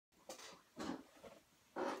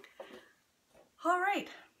All right.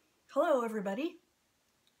 Hello, everybody.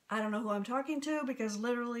 I don't know who I'm talking to because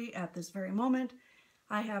literally at this very moment,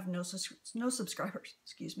 I have no subscribers.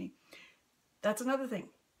 Excuse me. That's another thing.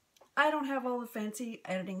 I don't have all the fancy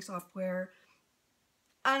editing software.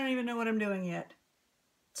 I don't even know what I'm doing yet.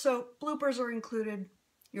 So bloopers are included.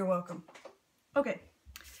 You're welcome. Okay.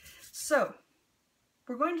 So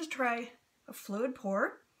we're going to try a fluid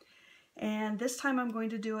pour. And this time I'm going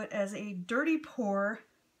to do it as a dirty pour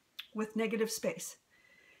with negative space.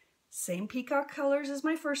 Same Peacock colors as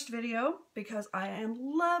my first video because I am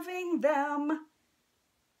loving them.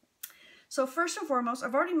 So first and foremost,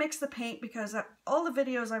 I've already mixed the paint because all the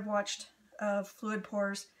videos I've watched of fluid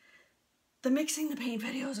pours, the mixing the paint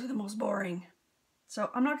videos are the most boring. So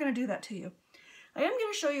I'm not going to do that to you. I am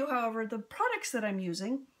going to show you, however, the products that I'm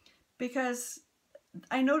using because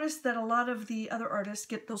I noticed that a lot of the other artists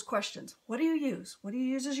get those questions. What do you use? What do you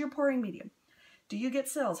use as your pouring medium? Do you get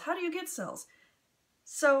cells? How do you get cells?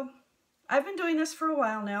 So I've been doing this for a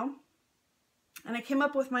while now, and I came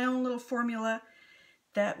up with my own little formula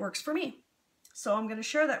that works for me. So I'm going to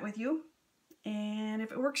share that with you, and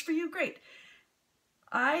if it works for you, great.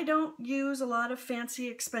 I don't use a lot of fancy,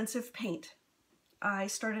 expensive paint. I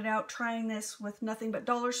started out trying this with nothing but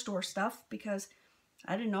dollar store stuff because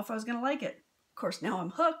I didn't know if I was going to like it. Of course, now I'm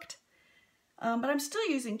hooked, but I'm still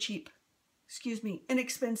using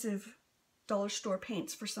inexpensive dollar store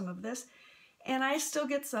paints for some of this, and I still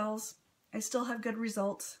get cells. I still have good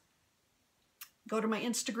results. Go to my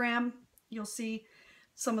Instagram, you'll see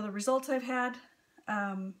some of the results I've had.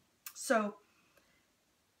 So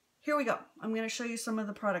here we go. I'm going to show you some of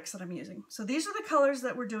the products that I'm using. So these are the colors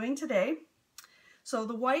that we're doing today. So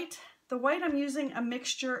the white I'm using a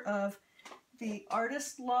mixture of the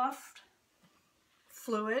Artist Loft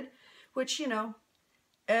fluid, which, you know,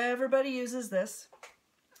 everybody uses this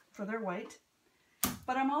for their white.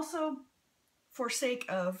 But I'm also, for sake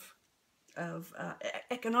of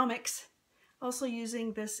economics, also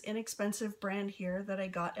using this inexpensive brand here that I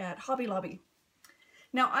got at Hobby Lobby.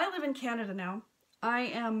 Now, I live in Canada now. I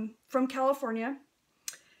am from California,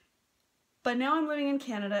 but now I'm living in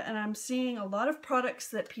Canada and I'm seeing a lot of products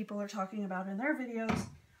that people are talking about in their videos.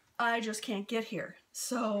 I just can't get here.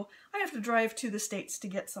 So I have to drive to the States to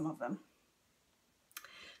get some of them.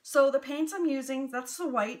 So the paints I'm using, that's the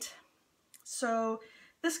white. So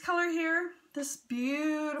this color here, this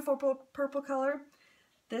beautiful purple color,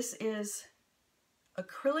 this is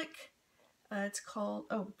acrylic. It's called,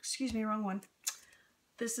 oh, excuse me, wrong one.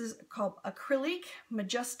 This is called Acrylic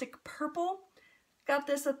Majestic Purple. Got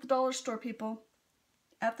this at the dollar store, people,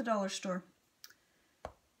 at the dollar store.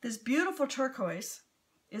 This beautiful turquoise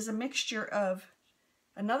is a mixture of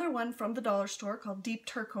another one from the dollar store called Deep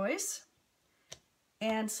Turquoise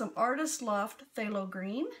and some Artist Loft Phthalo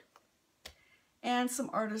Green and some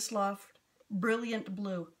Artist Loft Brilliant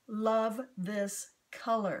Blue. Love this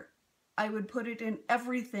color. I would put it in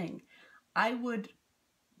everything. I would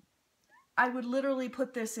literally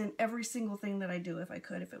put this in every single thing that I do if I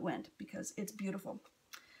could, if it went, because it's beautiful.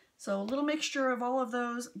 So a little mixture of all of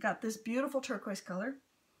those. Got this beautiful turquoise color.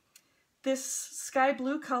 This sky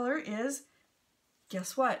blue color is,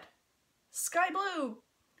 guess what? Sky blue.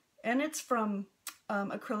 And it's from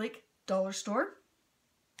Acrylic Dollar Store.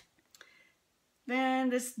 Then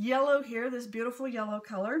this yellow here, this beautiful yellow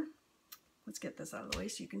color. Let's get this out of the way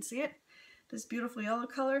so you can see it. This beautiful yellow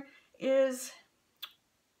color is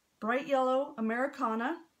bright yellow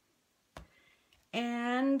Americana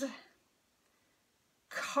and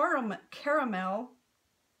caramel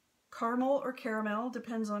or caramel,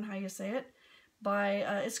 depends on how you say it,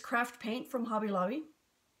 by it's Craft Paint from Hobby Lobby.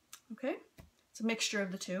 Okay, it's a mixture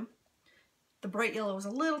of the two. The bright yellow was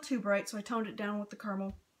a little too bright, so I toned it down with the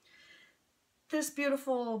caramel. This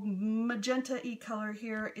beautiful magenta-y color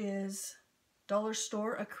here is Dollar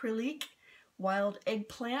Store Acrylic Wild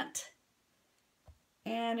Eggplant,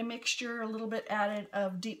 and a mixture a little bit added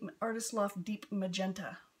of Artist Loft Deep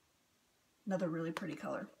Magenta. Another really pretty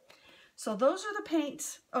color. So those are the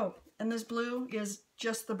paints. Oh, and this blue is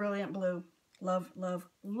just the Brilliant Blue. Love, love,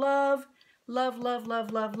 love, love, love,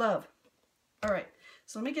 love, love, love. All right,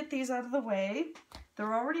 so let me get these out of the way.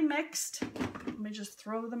 They're already mixed. Let me just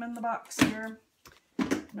throw them in the box here.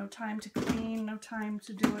 No time to clean, no time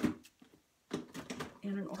to do it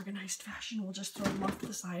in an organized fashion. We'll just throw them off to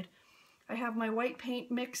the side. I have my white paint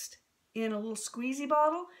mixed in a little squeezy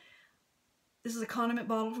bottle. This is a condiment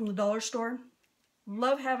bottle from the dollar store.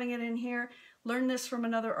 Love having it in here. Learned this from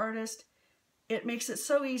another artist. It makes it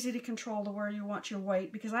so easy to control where you want your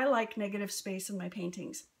white because I like negative space in my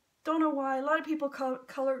paintings. Don't know why. A lot of people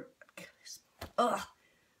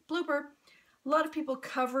blooper. A lot of people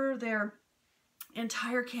cover their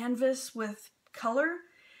entire canvas with color,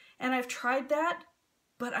 and I've tried that,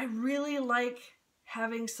 but I really like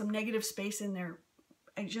having some negative space in there.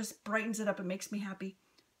 It just brightens it up and makes me happy.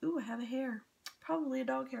 Ooh, I have a hair, probably a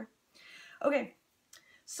dog hair. Okay,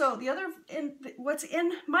 so what's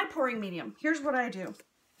in my pouring medium, here's what I do.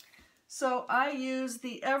 So I use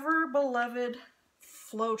the ever beloved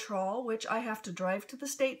Floetrol, which I have to drive to the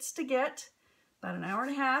States to get. About an hour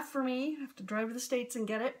and a half for me. I have to drive to the States and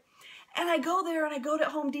get it. And I go there and I go to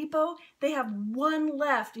Home Depot. They have one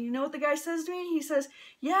left. And you know what the guy says to me? He says,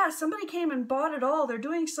 yeah, somebody came and bought it all. They're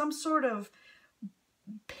doing some sort of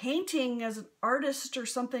painting as an artist or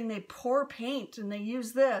something. They pour paint and they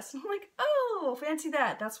use this. And I'm like, oh, fancy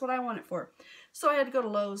that. That's what I want it for. So I had to go to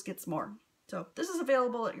Lowe's, get some more. So this is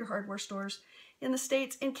available at your hardware stores in the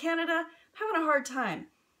States. In Canada, I'm having a hard time.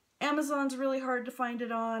 Amazon's really hard to find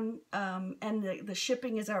it on, and the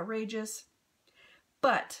shipping is outrageous.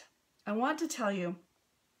 But I want to tell you,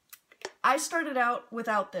 I started out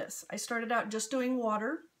without this. I started out just doing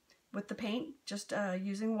water with the paint, just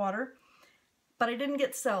using water, but I didn't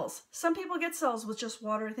get cells. Some people get cells with just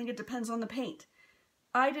water. I think it depends on the paint.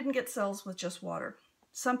 I didn't get cells with just water.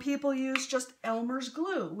 Some people use just Elmer's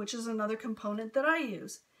glue, which is another component that I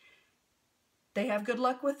use. They have good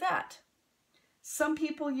luck with that. Some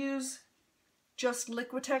people use just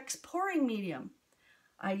Liquitex pouring medium.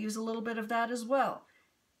 I use a little bit of that as well.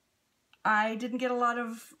 I didn't get a lot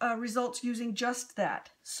of results using just that.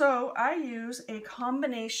 So I use a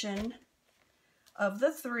combination of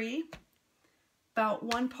the three, about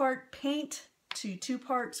 1 part paint to 2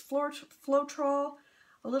 parts Floetrol,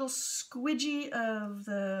 a little squidgy of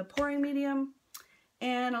the pouring medium,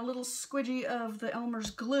 and a little squidgy of the Elmer's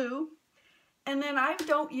glue. And then I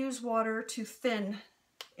don't use water to thin.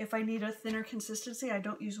 If I need a thinner consistency, I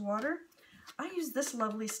don't use water. I use this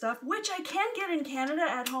lovely stuff, which I can get in Canada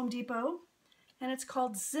at Home Depot. And it's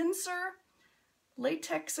called Zinsser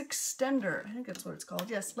Latex Extender. I think that's what it's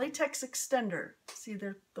called. Yes, Latex Extender. See,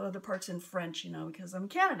 the other part's in French, you know, because I'm in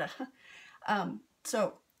Canada.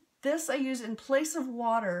 So this I use in place of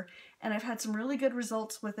water, and I've had some really good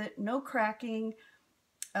results with it. No cracking.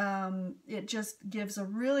 It just gives a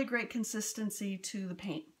really great consistency to the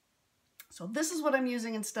paint. So this is what I'm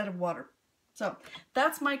using instead of water. So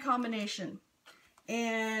that's my combination.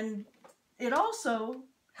 And it also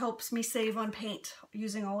helps me save on paint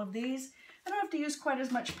using all of these. I don't have to use quite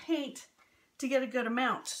as much paint to get a good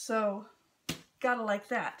amount. So gotta like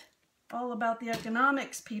that. All about the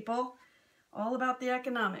economics, people. All about the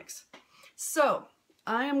economics. So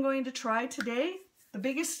I am going to try today the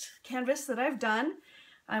biggest canvas that I've done.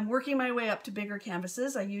 I'm working my way up to bigger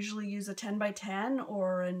canvases. I usually use a 10 by 10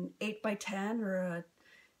 or an 8 by 10 or a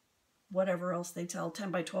whatever else they tell,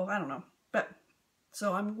 10 by 12, I don't know. But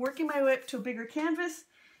so I'm working my way up to a bigger canvas.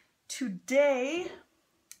 Today,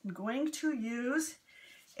 I'm going to use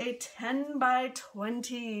a 10 by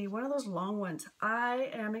 20, one of those long ones.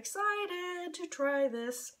 I am excited to try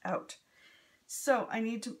this out. So I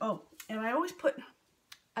need to, oh, and I always put,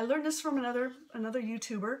 I learned this from another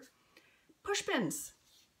YouTuber, push pins.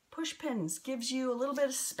 Push pins gives you a little bit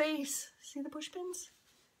of space. See the push pins?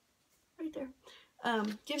 Right there.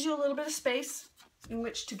 Gives you a little bit of space in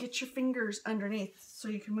which to get your fingers underneath so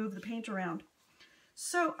you can move the paint around.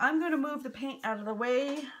 So I'm going to move the paint out of the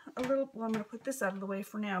way a little. Well, I'm going to put this out of the way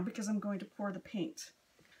for now because I'm going to pour the paint.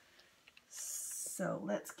 So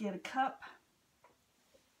let's get a cup.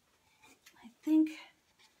 I think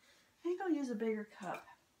I'll use a bigger cup.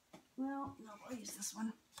 Well, no, I'll use this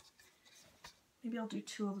one. Maybe I'll do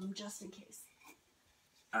 2 of them just in case.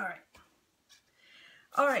 All right.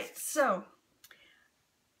 All right, so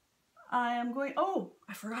I am going, oh,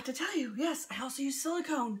 I forgot to tell you. Yes, I also use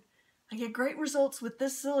silicone. I get great results with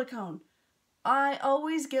this silicone. I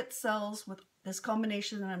always get cells with this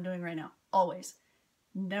combination that I'm doing right now. Always.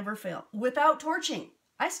 Never fail. Without torching.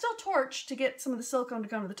 I still torch to get some of the silicone to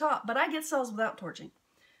come to the top, but I get cells without torching.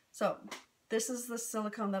 So this is the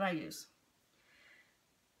silicone that I use.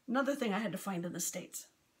 Another thing I had to find in the States.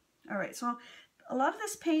 All right, so a lot of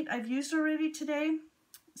this paint I've used already today,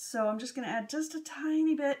 so I'm just going to add just a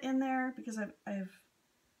tiny bit in there because I've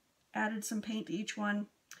added some paint to each one.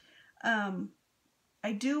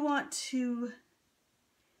 I do want to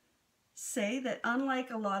say that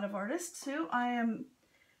unlike a lot of artists too, I am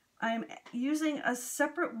using a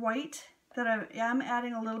separate white that I am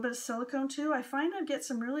adding a little bit of silicone to. I find I get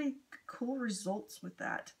some really cool results with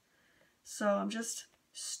that. So I'm just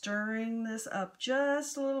stirring this up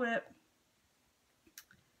just a little bit.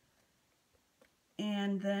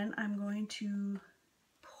 And then I'm going to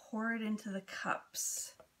pour it into the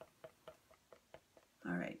cups.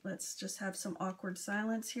 All right, let's just have some awkward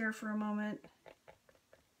silence here for a moment.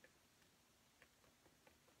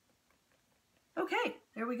 Okay,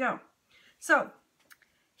 there we go. So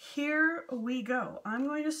here we go. I'm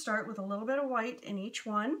going to start with a little bit of white in each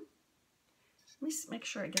one. Let me make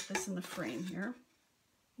sure I get this in the frame here.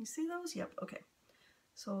 You see those? Yep, okay.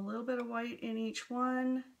 So a little bit of white in each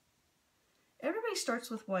one. Everybody starts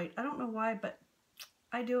with white. I don't know why, but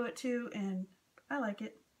I do it too, and I like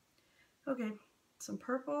it. Okay, some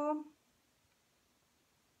purple.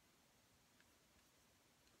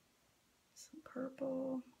 Some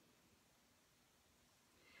purple.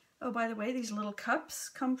 Oh, by the way, these little cups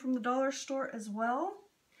come from the dollar store as well.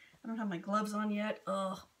 I don't have my gloves on yet.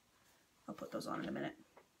 Ugh. I'll put those on in a minute.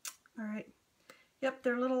 All right. Yep,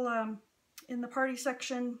 they're little, in the party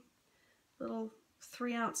section, little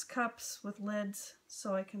 3-ounce cups with lids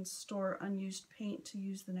so I can store unused paint to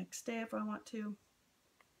use the next day if I want to.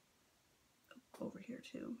 Over here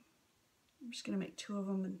too. I'm just going to make 2 of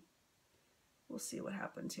them and we'll see what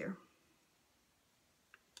happens here.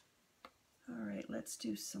 All right, let's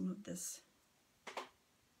do some of this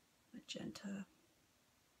magenta.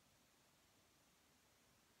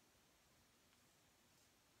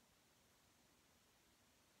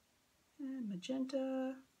 And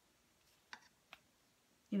magenta.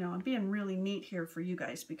 You know, I'm being really neat here for you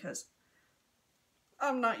guys because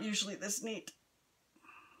I'm not usually this neat.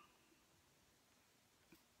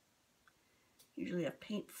 Usually have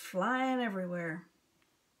paint flying everywhere.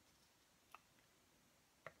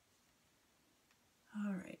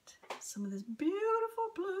 All right, some of this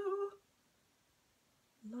beautiful blue.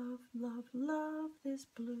 Love, love, love this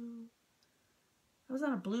blue. I was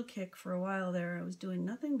on a blue kick for a while there. I was doing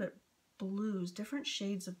nothing but blues, different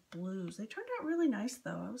shades of blues. They turned out really nice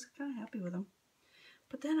though. I was kind of happy with them.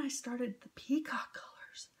 But then I started the Peacock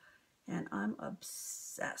colors and I'm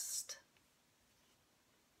obsessed.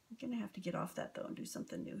 I'm gonna have to get off that though and do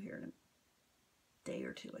something new here in a day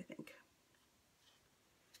or 2, I think.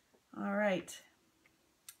 All right.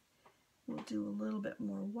 We'll do a little bit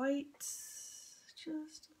more white,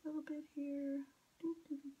 just a little bit here. I'm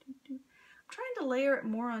trying to layer it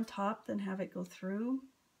more on top than have it go through.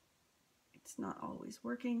 It's not always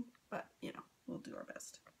working, but you know, we'll do our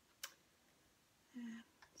best. And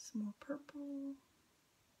some more purple.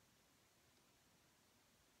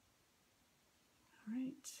 All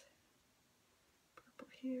right, purple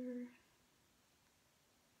here.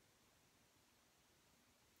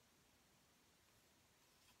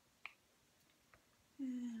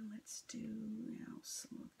 And let's do now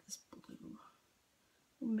some of this blue.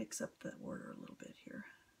 We'll mix up the order a little bit here.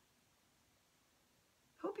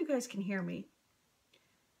 Hope you guys can hear me.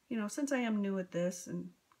 You know, since I am new at this and,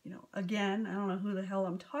 you know, again, I don't know who the hell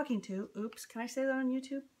I'm talking to. Oops, can I say that on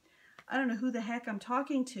YouTube? I don't know who the heck I'm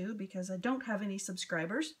talking to because I don't have any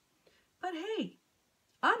subscribers. But hey,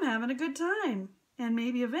 I'm having a good time. And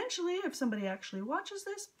maybe eventually, if somebody actually watches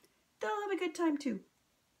this, they'll have a good time too.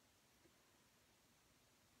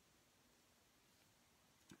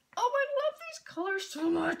 Oh, I love these colors so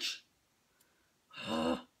much.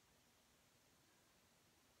 Oh.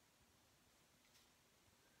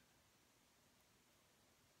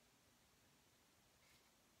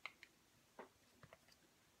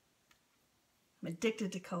 I'm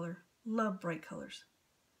addicted to color. Love bright colors.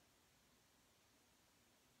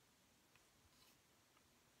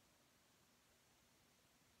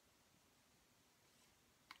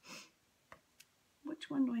 Which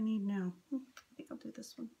one do I need now? I think I'll do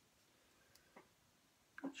this one.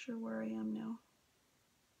 Not sure where I am now.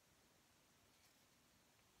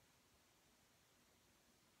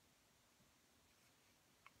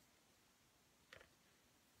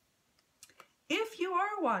 If you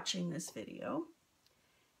are watching this video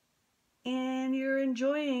and you're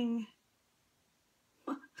enjoying,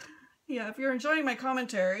 yeah, if you're enjoying my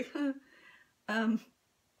commentary, if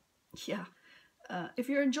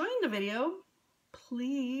you're enjoying the video,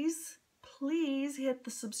 please hit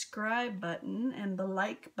the subscribe button and the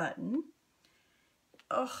like button.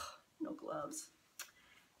 Oh, no gloves.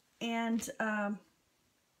 And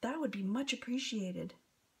that would be much appreciated.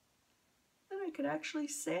 Then I could actually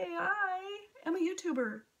say I am a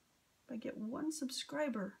YouTuber if I get 1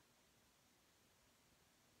 subscriber.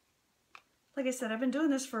 Like I said, I've been doing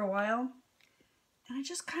this for a while, and I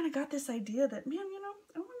just kind of got this idea that, man, you know,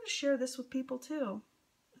 I want to share this with people too.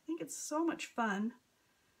 I think it's so much fun.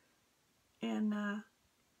 And,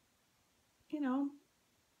 you know,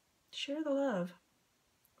 share the love,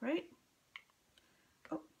 right?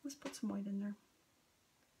 Oh, let's put some white in there.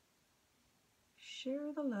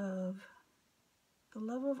 Share the love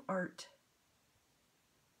of art.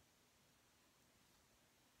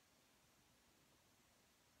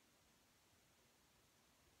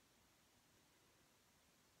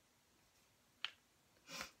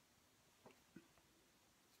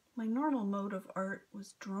 my normal mode of art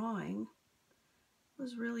was drawing. I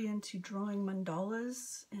was really into drawing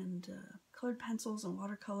mandalas and colored pencils and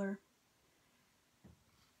watercolor.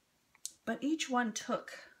 But each one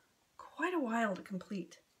took quite a while to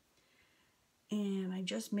complete. And I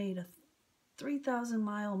just made a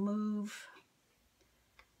 3,000-mile move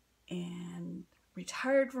and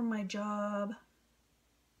retired from my job.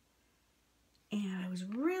 And I was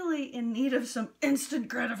really in need of some instant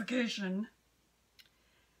gratification.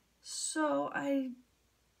 So I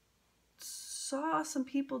saw some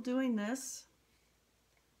people doing this.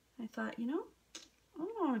 I thought, you know, I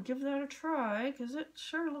want to give that a try because it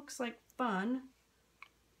sure looks like fun.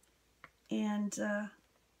 And fell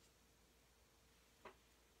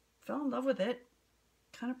in love with it.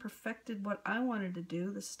 Kind of perfected what I wanted to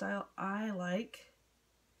do, the style I like.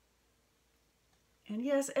 And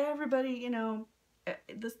yes, everybody, you know,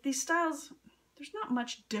 these styles, there's not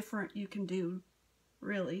much different you can do,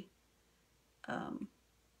 really.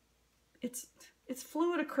 It's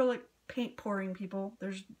fluid acrylic paint pouring, people.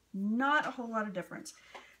 There's not a whole lot of difference.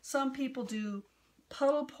 Some people do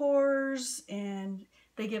puddle pours and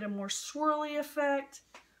they get a more swirly effect.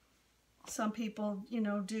 Some people, you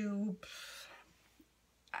know, do,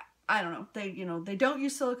 I don't know, they don't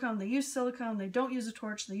use silicone, they use silicone, they don't use a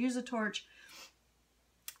torch, they use a torch.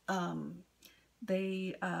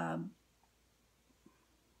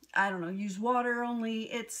 I don't know, use water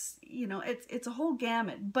only. It's, you know, it's a whole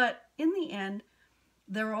gamut. But in the end,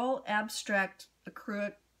 they're all abstract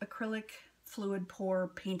acrylic fluid pour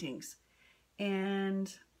paintings.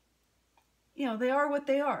 And, you know, they are what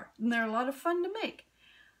they are. And they're a lot of fun to make.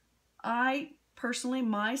 I, personally,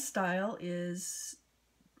 my style is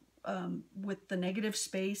with the negative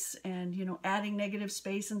space and, you know, adding negative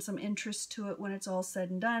space and some interest to it when it's all said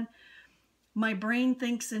and done. My brain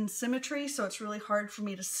thinks in symmetry, so it's really hard for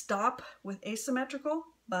me to stop with asymmetrical,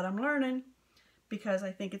 but I'm learning because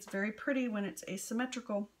I think it's very pretty when it's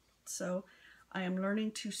asymmetrical. So I am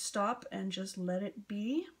learning to stop and just let it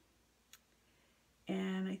be.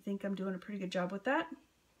 And I think I'm doing a pretty good job with that.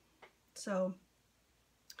 So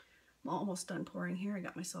I'm almost done pouring here. I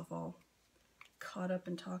got myself all caught up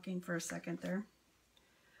in talking for a second there.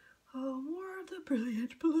 Oh, more of the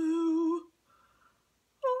brilliant blue.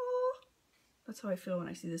 Oh. That's how I feel when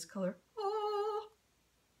I see this color. Oh.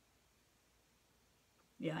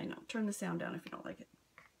 Yeah, I know. Turn the sound down if you don't like it.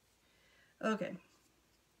 Okay.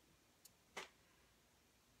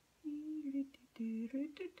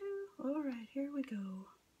 All right, here we go.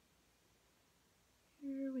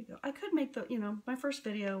 Here we go. I could make the, you know, my first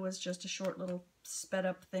video was just a short little sped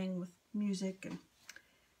up thing with music, and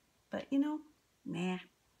but you know, nah.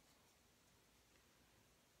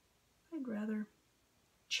 I'd rather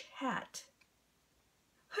chat.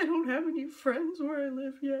 I don't have any friends where I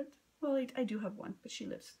live yet. Well, I do have one, but she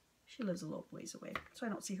lives a little ways away, so I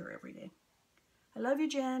don't see her every day. I love you,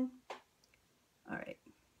 Jen. All right.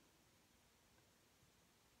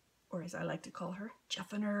 Or as I like to call her,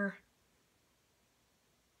 Jeffiner.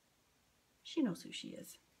 She knows who she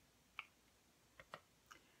is.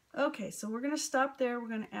 Okay, so we're going to stop there. We're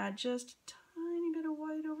going to add just a tiny bit of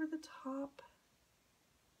white over the top.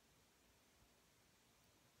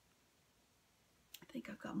 I think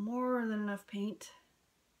I've got more than enough paint.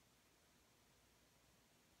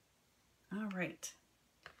 All right.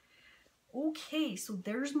 Okay, so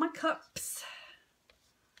there's my cups.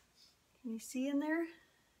 Can you see in there?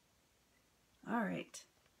 All right.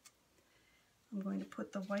 I'm going to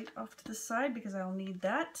put the white off to the side because I'll need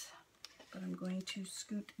that. But I'm going to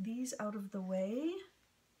scoot these out of the way.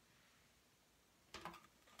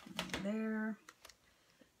 There.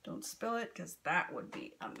 Don't spill it because that would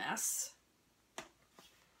be a mess.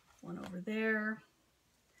 One over there.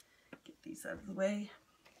 Get these out of the way.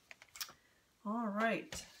 All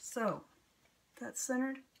right, so that's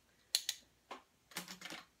centered.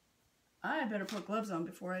 I better put gloves on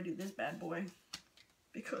before I do this bad boy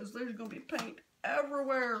because there's going to be paint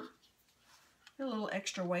everywhere. A little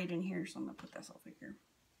extra white in here, so I'm going to put this over here.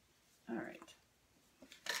 All right.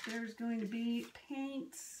 There's going to be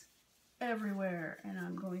paints everywhere, and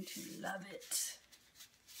I'm going to love it.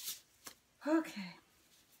 Okay.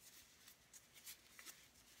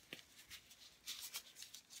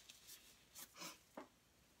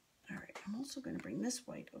 All right, I'm also going to bring this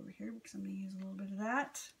white over here because I'm going to use a little bit of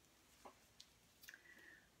that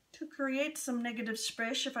to create some negative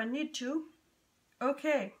splash if I need to.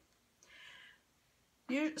 Okay.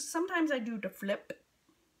 Sometimes I do the flip.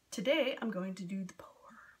 Today I'm going to do the pour.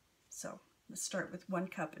 So let's start with one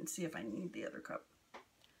cup and see if I need the other cup.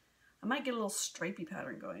 I might get a little stripy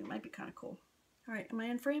pattern going. It might be kind of cool. All right, am I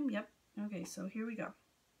in frame? Yep. Okay, so here we go.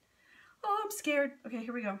 Oh, I'm scared. Okay,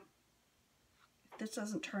 here we go. this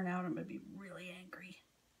doesn't turn out, I'm going to be really angry.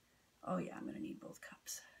 Oh yeah, I'm going to need both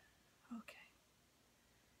cups. Okay.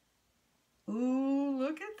 Ooh,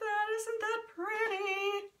 look at that. Isn't that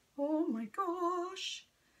pretty? Oh my gosh.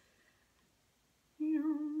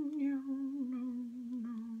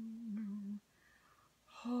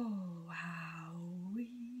 Oh,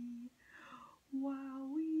 wowee.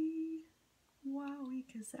 Wowee. Wowie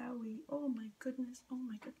kazowie. Oh my goodness. Oh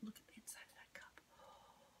my god. Look at the inside of that cup.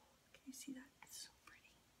 Can you see that? It's so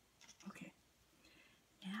pretty. Okay.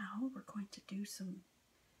 Now we're going to do some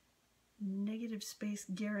negative space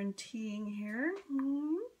guaranteeing here.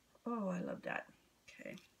 Oh, I love that.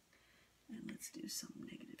 Okay. And let's do some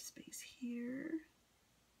negative space here.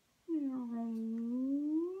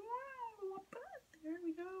 There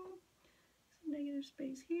we go. Some negative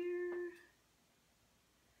space here.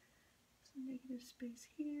 Some negative space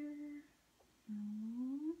here.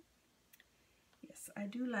 Yes, I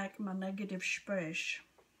do like my negative space.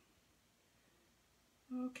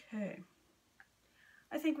 Okay.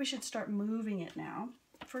 I think we should start moving it now.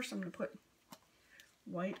 First, I'm going to put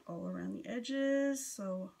white all around the edges.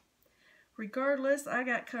 So regardless, I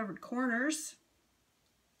got covered corners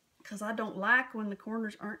because I don't like when the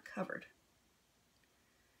corners aren't covered.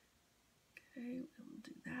 Okay, we'll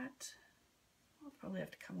do that. I'll probably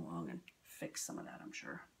have to come along and fix some of that, I'm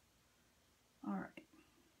sure. All right.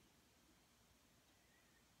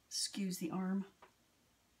 Excuse the arm.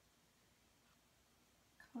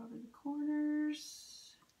 Cover the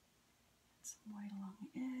corners. Some white along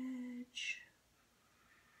the edge.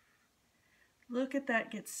 Look at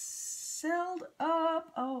that get sealed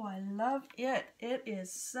up. Oh, I love it. It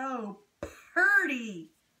is so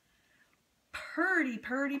pretty. Pretty,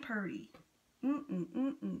 pretty, pretty.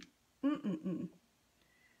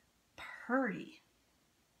 Pretty.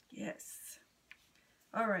 Yes.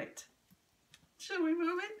 All right. Shall we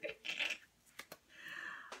move it?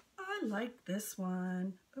 I like this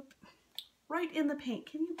one. Oop. Right in the paint.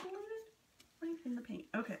 Can you believe it? Right in the paint.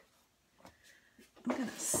 Okay. I'm going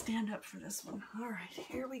to stand up for this one. All right,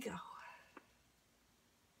 here we go.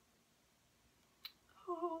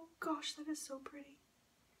 Oh gosh, that is so pretty.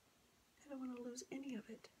 I don't want to lose any of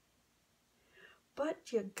it.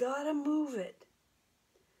 But you gotta move it.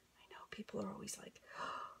 I know people are always like,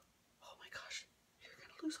 oh my gosh, you're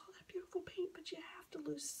going to lose all that beautiful paint, but you have to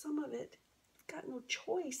lose some of it. You've got no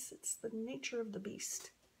choice. It's the nature of the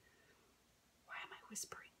beast. Why am I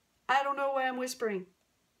whispering? I don't know why I'm whispering.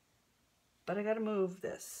 But I gotta move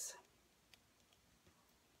this.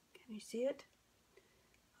 Can you see it?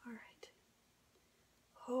 All right.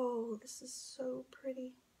 Oh, this is so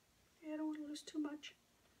pretty. I don't want to lose too much.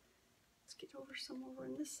 Let's get over some over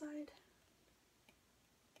on this side.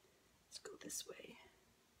 Let's go this way.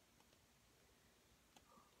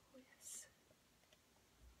 Oh, yes.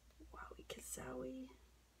 Wowie kazowie.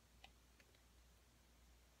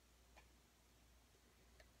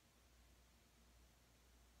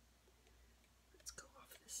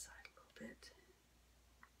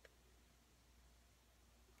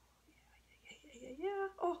 Yeah.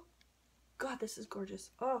 Oh, God, this is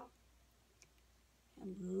gorgeous. Oh,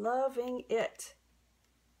 I'm loving it.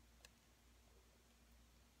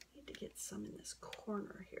 Need to get some in this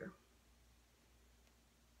corner here.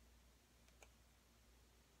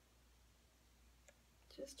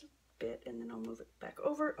 Just a bit, and then I'll move it back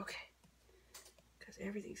over. Okay, because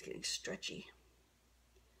everything's getting stretchy.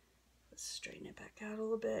 Let's straighten it back out a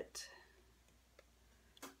little bit.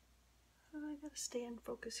 I gotta stay in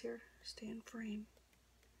focus here, stay in frame.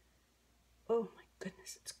 Oh my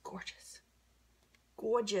goodness, it's gorgeous.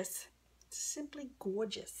 Gorgeous. It's simply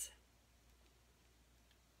gorgeous.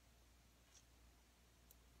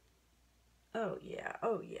 Oh yeah,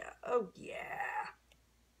 oh yeah, oh yeah.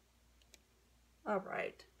 All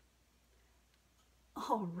right.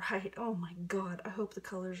 All right, oh my God. I hope the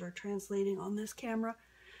colors are translating on this camera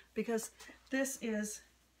because this is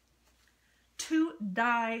to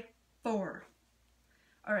die for.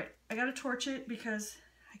 All right, I gotta torch it because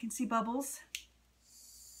I can see bubbles.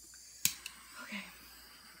 Okay,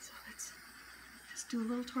 so let's just do a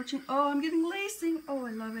little torching. Oh, I'm getting lacing. Oh,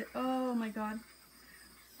 I love it. Oh my God.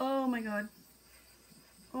 Oh my God.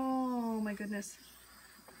 Oh my goodness.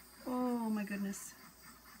 Oh my goodness.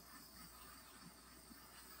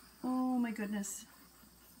 Oh my goodness.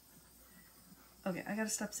 Okay, I gotta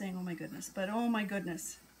stop saying oh my goodness, but oh my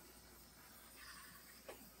goodness.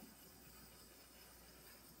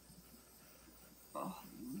 Oh,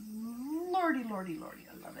 lordy, lordy, lordy,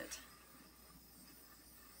 I love it.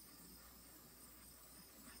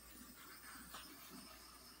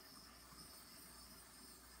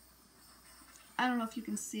 I don't know if you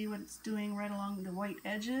can see what it's doing right along the white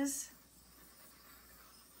edges.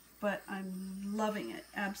 but I'm loving it,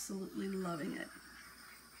 absolutely loving it.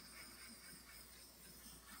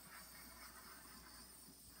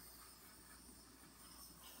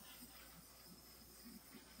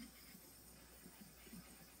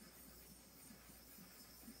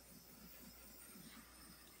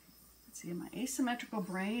 See, my asymmetrical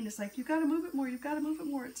brain is like, you gotta move it more, you gotta move it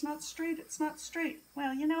more. It's not straight, it's not straight.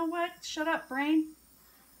 Well, you know what? Shut up, brain.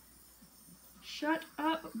 Shut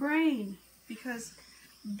up, brain. Because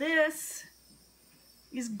this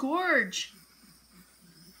is gorge.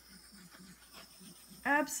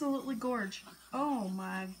 Absolutely gorge. Oh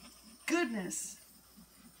my goodness.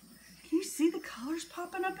 Can you see the colors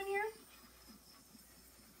popping up in here?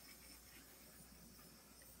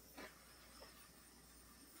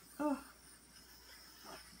 Oh.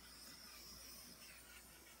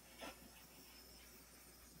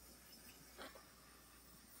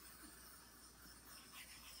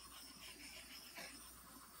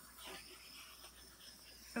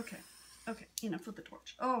 Okay, okay, enough with the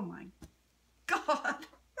torch. Oh my God.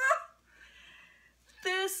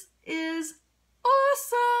 This is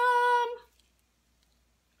awesome.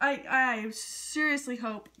 I seriously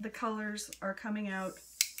hope the colors are coming out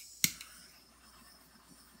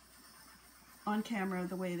on camera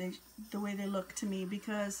the way they look to me,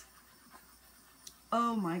 because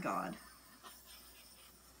oh my God.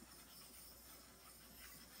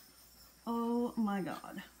 Oh my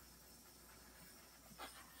God.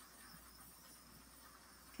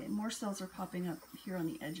 Okay, more cells are popping up here on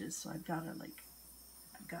the edges, so I've gotta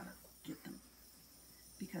get them,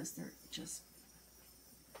 because they're just,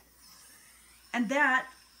 and that,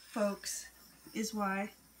 folks, is why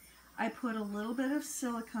I put a little bit of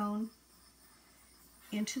silicone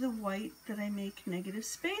into the white that I make negative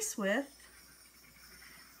space with,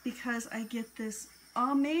 because I get this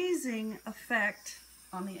amazing effect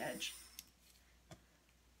on the edge.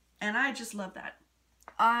 And I just love that.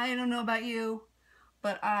 I don't know about you,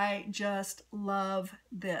 but I just love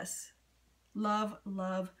this. Love,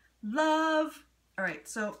 love, love. All right,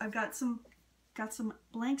 so I've got some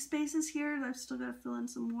blank spaces here that I've still got to fill in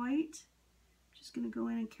some white. Just gonna go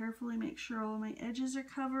in and carefully make sure all my edges are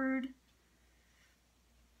covered.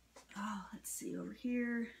 Oh, let's see over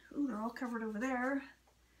here. Oh, they're all covered over there.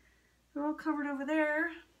 They're all covered over there.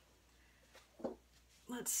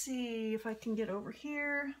 Let's see if I can get over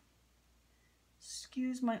here.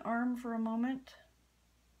 Excuse my arm for a moment.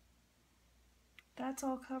 That's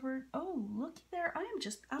all covered. Oh, looky there.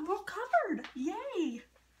 I'm all covered. Yay.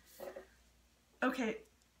 Okay,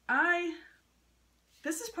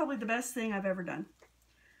 this is probably the best thing I've ever done,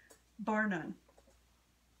 bar none.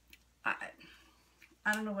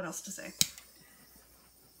 I don't know what else to say,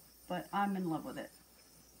 but I'm in love with it.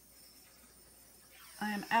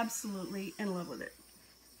 I am absolutely in love with it.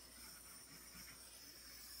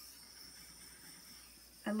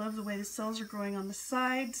 I love the way the cells are growing on the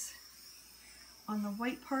sides, on the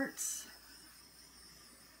white parts.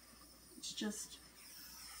 It's just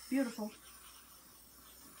beautiful.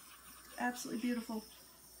 Absolutely beautiful.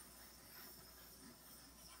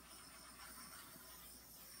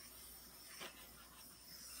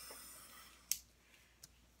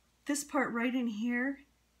 This part right in here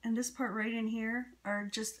and this part right in here are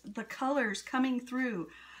just the colors coming through.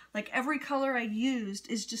 Like every color I used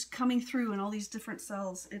is just coming through in all these different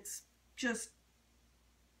cells. It's just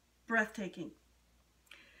breathtaking.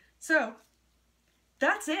 So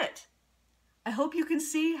that's it. I hope you can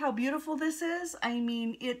see how beautiful this is. I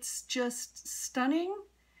mean, it's just stunning.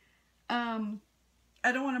 I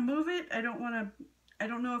don't want to move it. I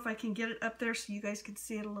don't know if I can get it up there so you guys can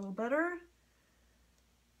see it a little better.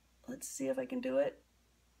 Let's see if I can do it.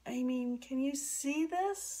 I mean, can you see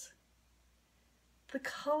this? The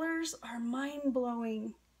colors are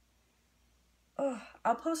mind-blowing. Oh,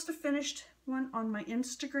 I'll post a finished one on my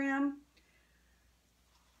Instagram,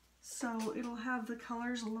 so it'll have the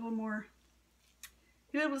colors a little more,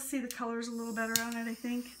 you'll be able to see the colors a little better on it, I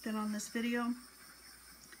think, than on this video.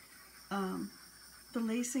 The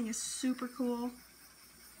lacing is super cool.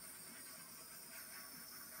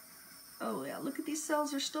 Oh yeah, look at these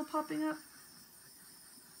cells, they're still popping up.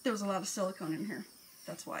 There was a lot of silicone in here,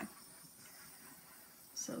 that's why.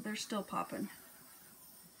 So they're still popping.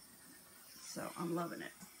 So I'm loving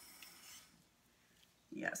it.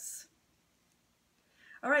 Yes.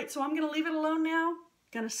 All right, so I'm gonna leave it alone now.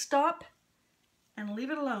 Gonna stop and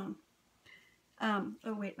leave it alone. Oh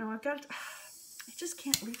wait, no, I've got, I just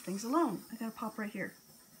can't leave things alone. I gotta pop right here.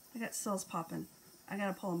 I got cells popping. I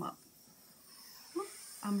gotta pull them up.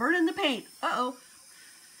 I'm burning the paint. Uh-oh.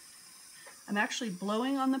 I'm actually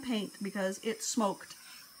blowing on the paint because it smoked.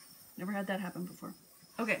 Never had that happen before.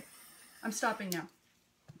 Okay, I'm stopping now.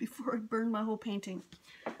 before I burn my whole painting.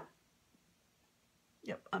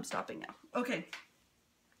 Yep, I'm stopping now. Okay.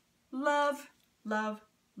 Love, love,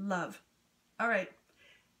 love. All right.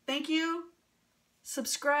 Thank you.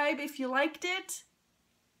 Subscribe if you liked it.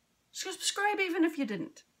 Subscribe even if you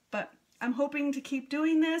didn't. But I'm hoping to keep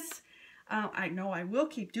doing this. I know I will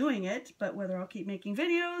keep doing it, but whether I'll keep making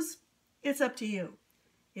videos, it's up to you.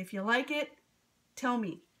 If you like it, tell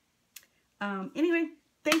me. Anyway,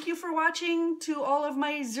 thank you for watching to all of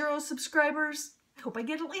my 0 subscribers. I hope I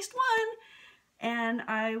get at least 1. And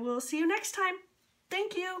I will see you next time.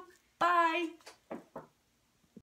 Thank you. Bye.